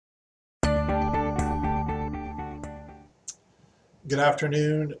Good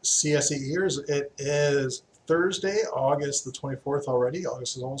afternoon, CSAEers. It is Thursday, August the 24th already.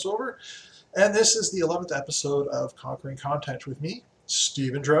 August is almost over. And this is the 11th episode of Conquering Content with me,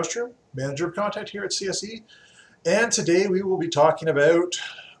 Stephen Trustrum, Manager of Content here at CSE. And today we will be talking about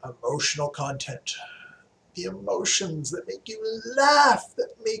emotional content. The emotions that make you laugh,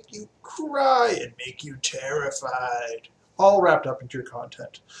 that make you cry, and make you terrified. All wrapped up into your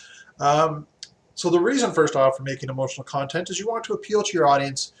content. So the reason, first off, for making emotional content is you want to appeal to your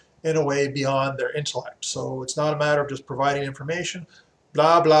audience in a way beyond their intellect. So it's not a matter of just providing information,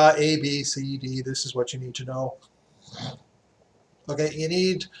 blah, blah, A, B, C, D, this is what you need to know. Okay, you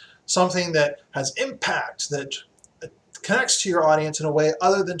need something that has impact, that connects to your audience in a way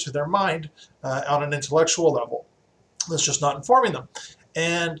other than to their mind on an intellectual level. That's just not informing them.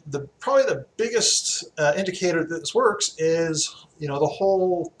 And probably the biggest indicator that this works is, the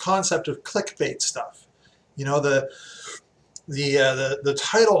whole concept of clickbait stuff. The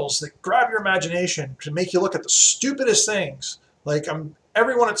titles that grab your imagination to make you look at the stupidest things. Like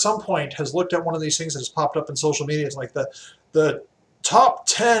everyone at some point has looked at one of these things that has popped up in social media. It's like the top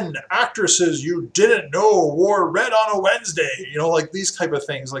 10 actresses you didn't know wore red on a Wednesday. Like these type of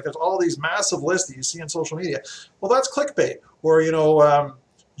things. Like there's all these massive lists that you see on social media. Well, that's clickbait. Or,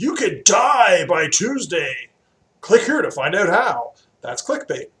 you could die by Tuesday. Click here to find out how. That's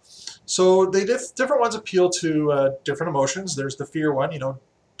clickbait. So different ones appeal to different emotions. There's the fear one,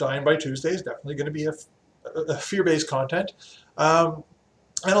 dying by Tuesday is definitely going to be a fear-based content. And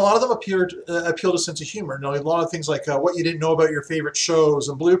a lot of them appeal to sense of humor. A lot of things like what you didn't know about your favorite shows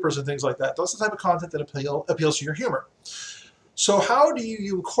and bloopers and things like that. That's the type of content that appeals to your humor. So how do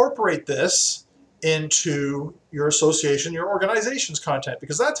you incorporate this into your association, your organization's content?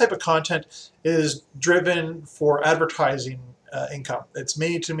 Because that type of content is driven for advertising income. It's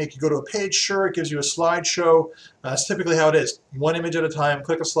made to make you go to a page. Sure, it gives you a slideshow. That's typically how it is. One image at a time,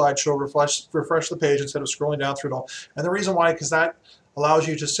 click a slideshow, refresh the page instead of scrolling down through it all. And the reason why, because that allows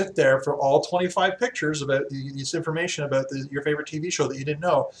you to sit there for all 25 pictures about this information about your favorite TV show that you didn't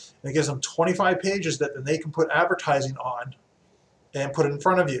know. And it gives them 25 pages that then they can put advertising on and put it in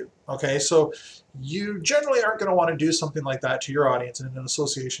front of you. Okay, so you generally aren't going to want to do something like that to your audience in an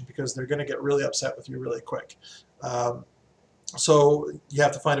association because they're going to get really upset with you really quick. So you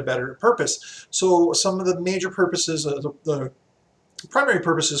have to find a better purpose. So some of the major purposes, the primary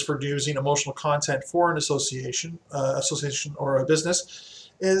purposes for using emotional content for an association or a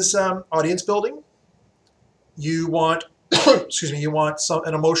business is audience building. You want, excuse me, you want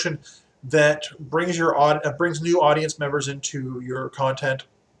an emotion that brings new audience members into your content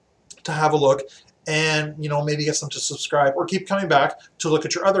to have a look, and maybe gets them to subscribe or keep coming back to look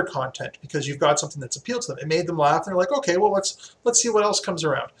at your other content because you've got something that's appealed to them. It made them laugh. They're like, okay, well let's see what else comes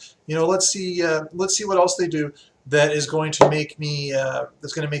around. Let's see what else they do that is going to make me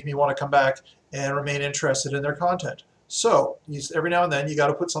want to come back and remain interested in their content. So every now and then you got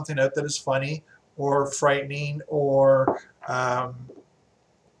to put something out that is funny or frightening or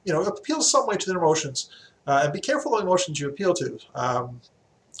appeals some way to their emotions. And be careful of the emotions you appeal to.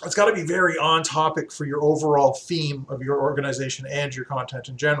 It's got to be very on topic for your overall theme of your organization and your content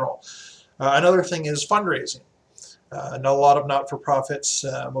in general. Another thing is fundraising. I know a lot of not-for-profits,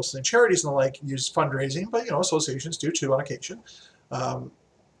 mostly charities and the like, use fundraising, but associations do too on occasion.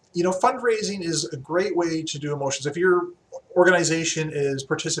 Fundraising is a great way to do emotions. If your organization is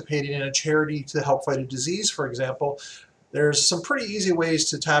participating in a charity to help fight a disease, for example, there's some pretty easy ways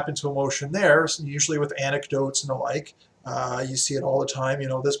to tap into emotion there, usually with anecdotes and the like. You see it all the time.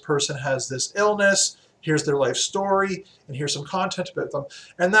 This person has this illness, here's their life story, and here's some content about them.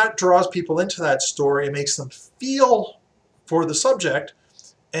 And that draws people into that story and makes them feel for the subject.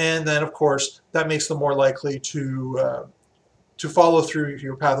 And then, of course, that makes them more likely to follow through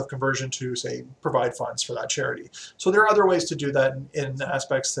your path of conversion to, say, provide funds for that charity. So there are other ways to do that in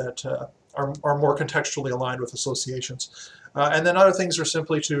aspects that are more contextually aligned with associations. And then other things are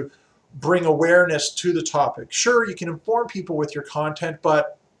simply to bring awareness to the topic. Sure, you can inform people with your content, and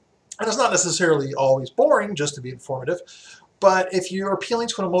it's not necessarily always boring just to be informative, but if you're appealing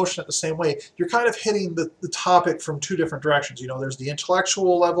to an emotion at the same way, you're kind of hitting the topic from two different directions. There's the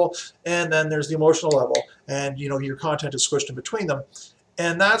intellectual level, and then there's the emotional level, and your content is squished in between them.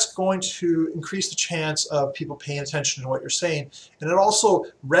 And that's going to increase the chance of people paying attention to what you're saying. And it also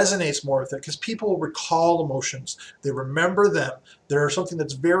resonates more with it because people recall emotions. They remember them. They're something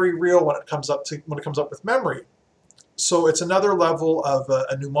that's very real when it comes up with memory. So it's another level of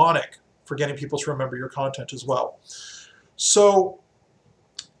a mnemonic for getting people to remember your content as well. So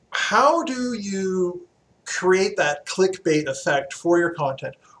how do you create that clickbait effect for your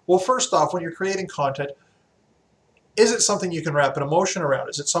content? Well, first off, when you're creating content, is it something you can wrap an emotion around?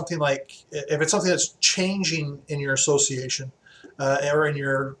 Is it something like, if it's something that's changing in your association or in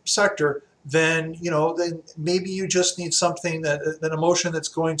your sector, then, you know, then maybe you just need something that, an emotion that's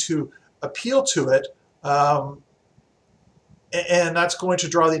going to appeal to it, and that's going to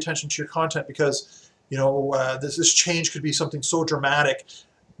draw the attention to your content, because, you know, this change could be something so dramatic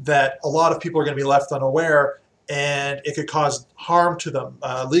that a lot of people are going to be left unaware, and it could cause harm to them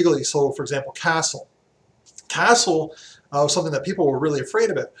legally. So, for example, Castle was something that people were really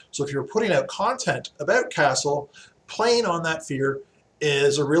afraid about. So if you're putting out content about Castle, playing on that fear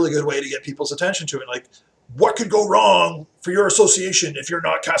is a really good way to get people's attention to it. Like, what could go wrong for your association if you're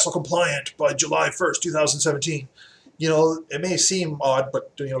not Castle compliant by July 1st, 2017? You know, it may seem odd,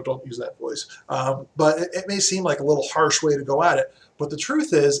 but, you know, don't use that voice. But it may seem like a little harsh way to go at it. But the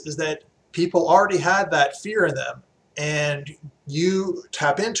truth is that people already had that fear in them, and you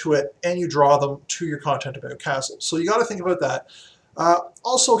tap into it and you draw them to your content about Castle. So you got to think about that.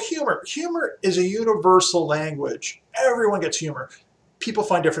 Also, humor. Humor is a universal language. Everyone gets humor. People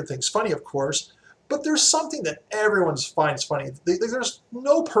find different things funny, of course, but there's something that everyone finds funny. There's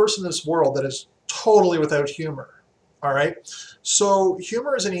no person in this world that is totally without humor. All right. So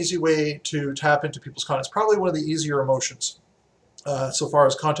humor is an easy way to tap into people's content. It's probably one of the easier emotions so far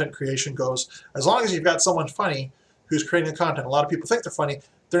as content creation goes. As long as you've got someone funny who's creating the content. A lot of people think they're funny.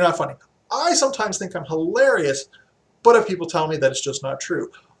 They're not funny. I sometimes think I'm hilarious, but if people tell me that it's just not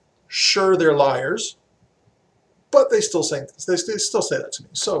true. Sure, they're liars, but they still say that to me.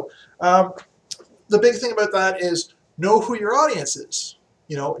 So the big thing about that is know who your audience is.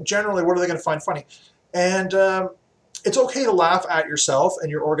 You know, generally, what are they going to find funny? And it's okay to laugh at yourself and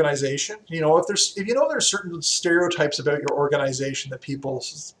your organization. You know, if you know there's certain stereotypes about your organization that people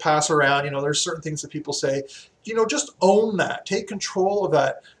pass around, you know, there's certain things that people say, you know, just own that. Take control of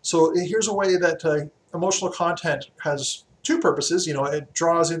that. So here's a way that emotional content has two purposes. You know, it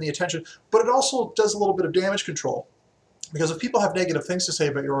draws in the attention, but it also does a little bit of damage control. Because if people have negative things to say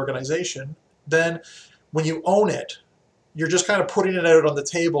about your organization, then when you own it, you're just kind of putting it out on the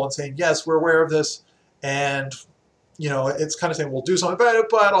table and saying, yes, we're aware of this, and you know, it's kind of saying we'll do something about it,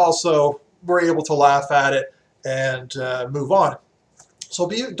 but also we're able to laugh at it and move on. So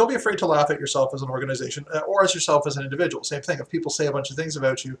don't be afraid to laugh at yourself as an organization or as yourself as an individual. Same thing. If people say a bunch of things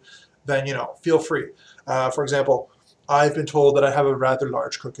about you, then, you know, feel free. For example, I've been told that I have a rather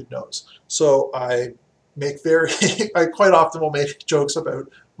large crooked nose. So I quite often will make jokes about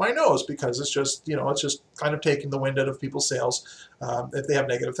my nose, because it's just, you know, it's just kind of taking the wind out of people's sails if they have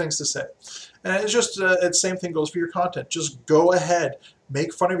negative things to say. And it's just, the same thing goes for your content. Just go ahead,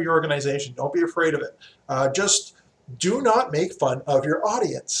 make fun of your organization. Don't be afraid of it. Just do not make fun of your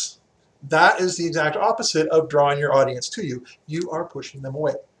audience. That is the exact opposite of drawing your audience to you. You are pushing them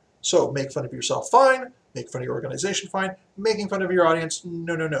away. So make fun of yourself, fine. Make fun of your organization, fine. Making fun of your audience,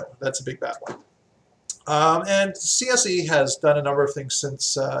 no, no, no. That's a big bad one. And CSAE has done a number of things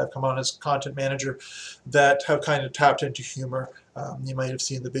since I've come on as content manager that have kind of tapped into humor. You might have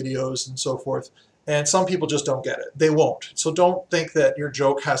seen the videos and so forth. And some people just don't get it. They won't. So don't think that your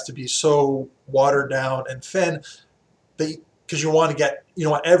joke has to be so watered down and thin because you want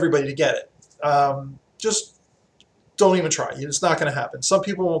everybody to get it. Just don't even try. It's not going to happen. Some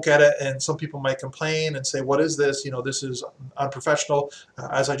people won't get it, and some people might complain and say, what is this? You know, this is unprofessional.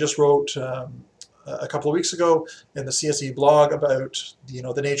 As I just wrote a couple of weeks ago in the CSAE blog about, you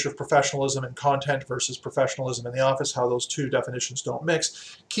know, the nature of professionalism and content versus professionalism in the office, how those two definitions don't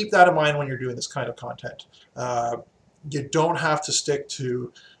mix. Keep that in mind when you're doing this kind of content. You don't have to stick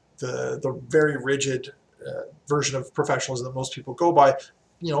to the very rigid version of professionalism that most people go by.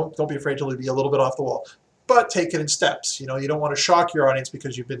 You know, don't be afraid to be a little bit off the wall, but take it in steps. You know, you don't want to shock your audience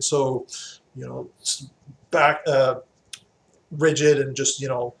because you've been so, you know, rigid and just, you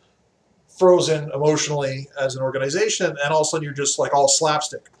know, frozen emotionally as an organization, and all of a sudden you're just like all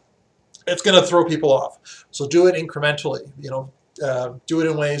slapstick. It's going to throw people off. So do it incrementally. You know, do it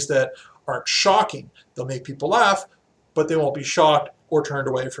in ways that aren't shocking. They'll make people laugh, but they won't be shocked or turned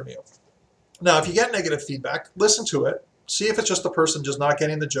away from you. Now, if you get negative feedback, listen to it. See if it's just the person just not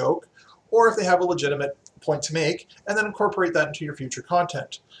getting the joke, or if they have a legitimate point to make, and then incorporate that into your future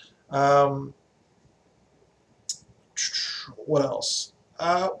content. What else?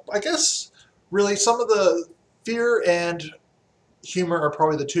 I guess really some of the fear and humor are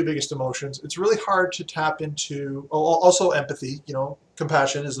probably the two biggest emotions. It's really hard to tap into, also empathy, you know,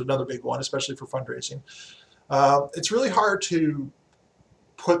 compassion is another big one, especially for fundraising. It's really hard to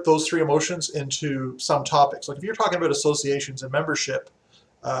put those three emotions into some topics. Like if you're talking about associations and membership,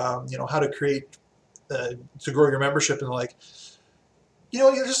 you know, how to create, to grow your membership and like, you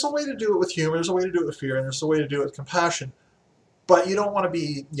know, there's a way to do it with humor, there's a way to do it with fear, and there's a way to do it with compassion. But you don't want to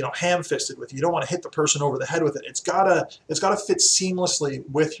be, you know, ham-fisted with it. You don't want to hit the person over the head with it. It's gotta fit seamlessly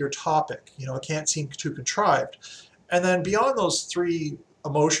with your topic. You know, it can't seem too contrived. And then beyond those three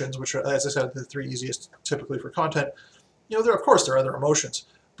emotions, which are, as I said, the three easiest typically for content, you know, of course there are other emotions,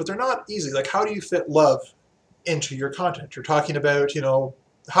 but they're not easy. Like, how do you fit love into your content? You're talking about, you know,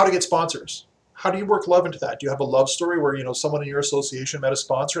 how to get sponsors. How do you work love into that? Do you have a love story where, you know, someone in your association met a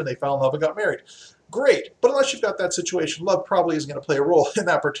sponsor and they fell in love and got married? Great, but unless you've got that situation, love probably isn't going to play a role in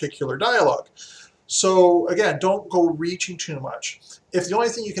that particular dialogue. So again, don't go reaching too much. If the only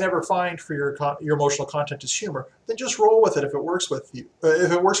thing you can ever find for your emotional content is humor, then just roll with it if it works with you.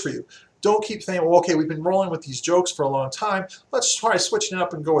 If it works for you, don't keep saying, well, okay, we've been rolling with these jokes for a long time. Let's try switching it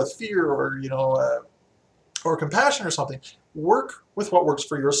up and go with fear or, you know, or compassion or something. Work with what works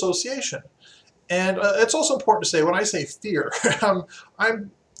for your association. And it's also important to say, when I say fear,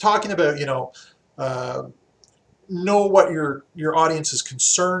 I'm talking about, you know what your audience's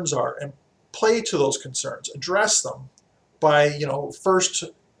concerns are and play to those concerns. Address them by, you know, first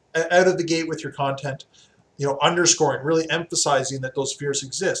out of the gate with your content, you know, underscoring, really emphasizing that those fears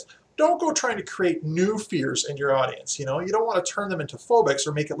exist. Don't go trying to create new fears in your audience. You know, you don't want to turn them into phobics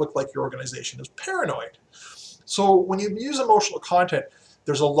or make it look like your organization is paranoid. So when you use emotional content,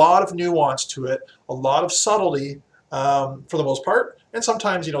 there's a lot of nuance to it, a lot of subtlety for the most part, and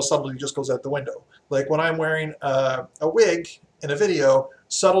sometimes, you know, subtlety just goes out the window. Like when I'm wearing a wig in a video,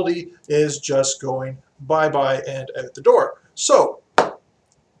 subtlety is just going bye-bye and out the door. So,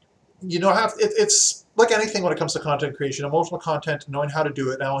 you know, it's like anything when it comes to content creation, emotional content, knowing how to do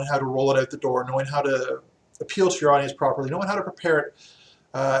it, knowing how to roll it out the door, knowing how to appeal to your audience properly, knowing how to prepare it.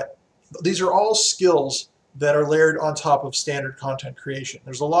 These are all skills that are layered on top of standard content creation.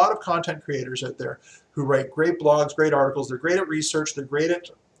 There's a lot of content creators out there who write great blogs, great articles. They're great at research. They're great at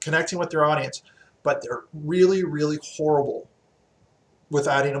connecting with their audience, but they're really, really horrible with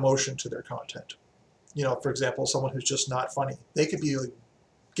adding emotion to their content. You know, for example, someone who's just not funny. They could be like,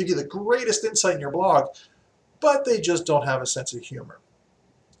 give you the greatest insight in your blog, but they just don't have a sense of humor.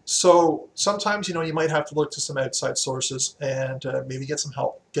 So sometimes, you know, you might have to look to some outside sources and maybe get some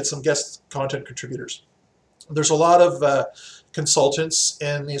help, get some guest content contributors. There's a lot of consultants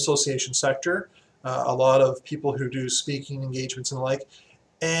in the association sector, a lot of people who do speaking engagements and the like,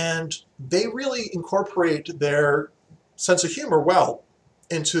 and they really incorporate their sense of humor well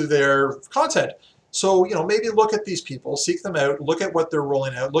into their content. So, you know, maybe look at these people, seek them out, look at what they're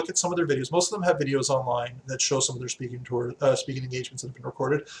rolling out, look at some of their videos. Most of them have videos online that show some of their speaking engagements that have been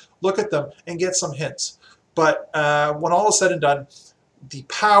recorded. Look at them and get some hints. But when all is said and done, the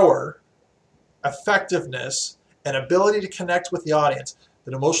power, effectiveness, and ability to connect with the audience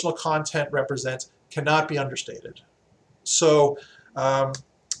that emotional content represents cannot be understated. So, as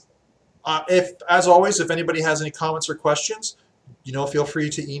always, if anybody has any comments or questions, you know, feel free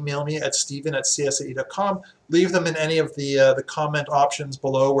to email me at steven@csae.com. Leave them in any of the comment options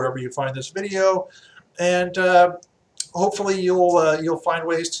below wherever you find this video, and hopefully you'll find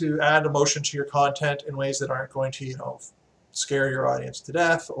ways to add emotion to your content in ways that aren't going to, you know, scare your audience to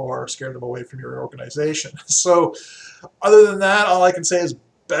death or scare them away from your organization. So, other than that, all I can say is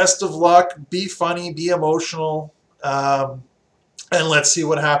best of luck. Be funny, be emotional. And let's see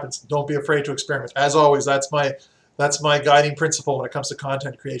what happens. Don't be afraid to experiment. As always, that's my guiding principle when it comes to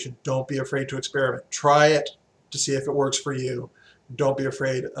content creation. Don't be afraid to experiment. Try it to see if it works for you. Don't be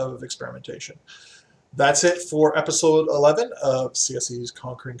afraid of experimentation. That's it for episode 11 of CSAE's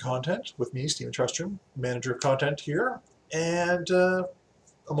Conquering Content with me, Steven Trustrum, manager of content here. And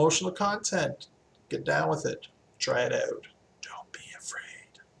emotional content. Get down with it. Try it out. Don't be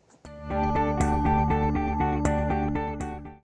afraid.